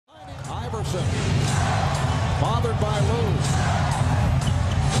Iverson. Bothered by Lou.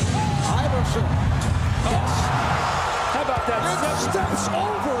 Iverson. How about that? Steps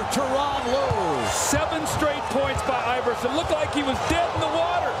over Tyronn Lue. 7 straight points by Iverson. Looked like he was dead in the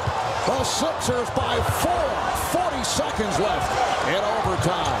water. The Sixers by 4. 40 seconds left in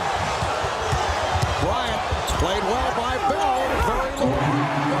overtime. Bryant played well by Bell. Very low.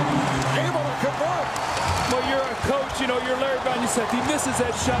 Able to convert. Well, you're a coach, you know, you're Larry Brown. You said, if he misses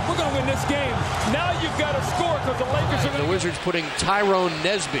that shot, we're going to win this game. Now you've got to score because the Lakers are going to... The Wizards putting Tyronn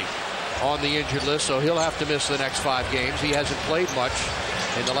Nesby on the injured list, so he'll have to miss the next 5 games. He hasn't played much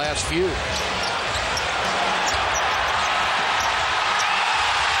in the last few.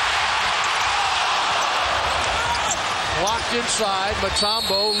 Blocked inside,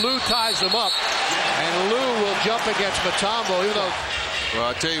 Mutombo. Lou ties him up, and Lou will jump against Mutombo, even though... Well,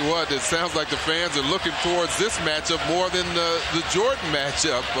 I tell you what, it sounds like the fans are looking towards this matchup more than the Jordan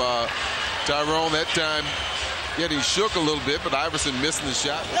matchup. Tyronn that time, yeah, he shook a little bit, but Iverson missing the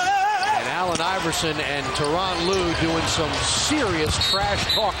shot. And Allen Iverson and Tyronn Lue doing some serious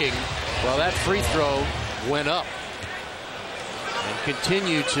trash talking while that free throw went up. And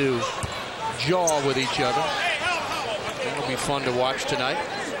continue to jaw with each other. It'll be fun to watch tonight.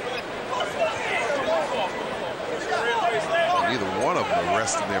 Neither one of them are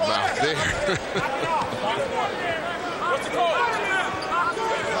resting their mouth there.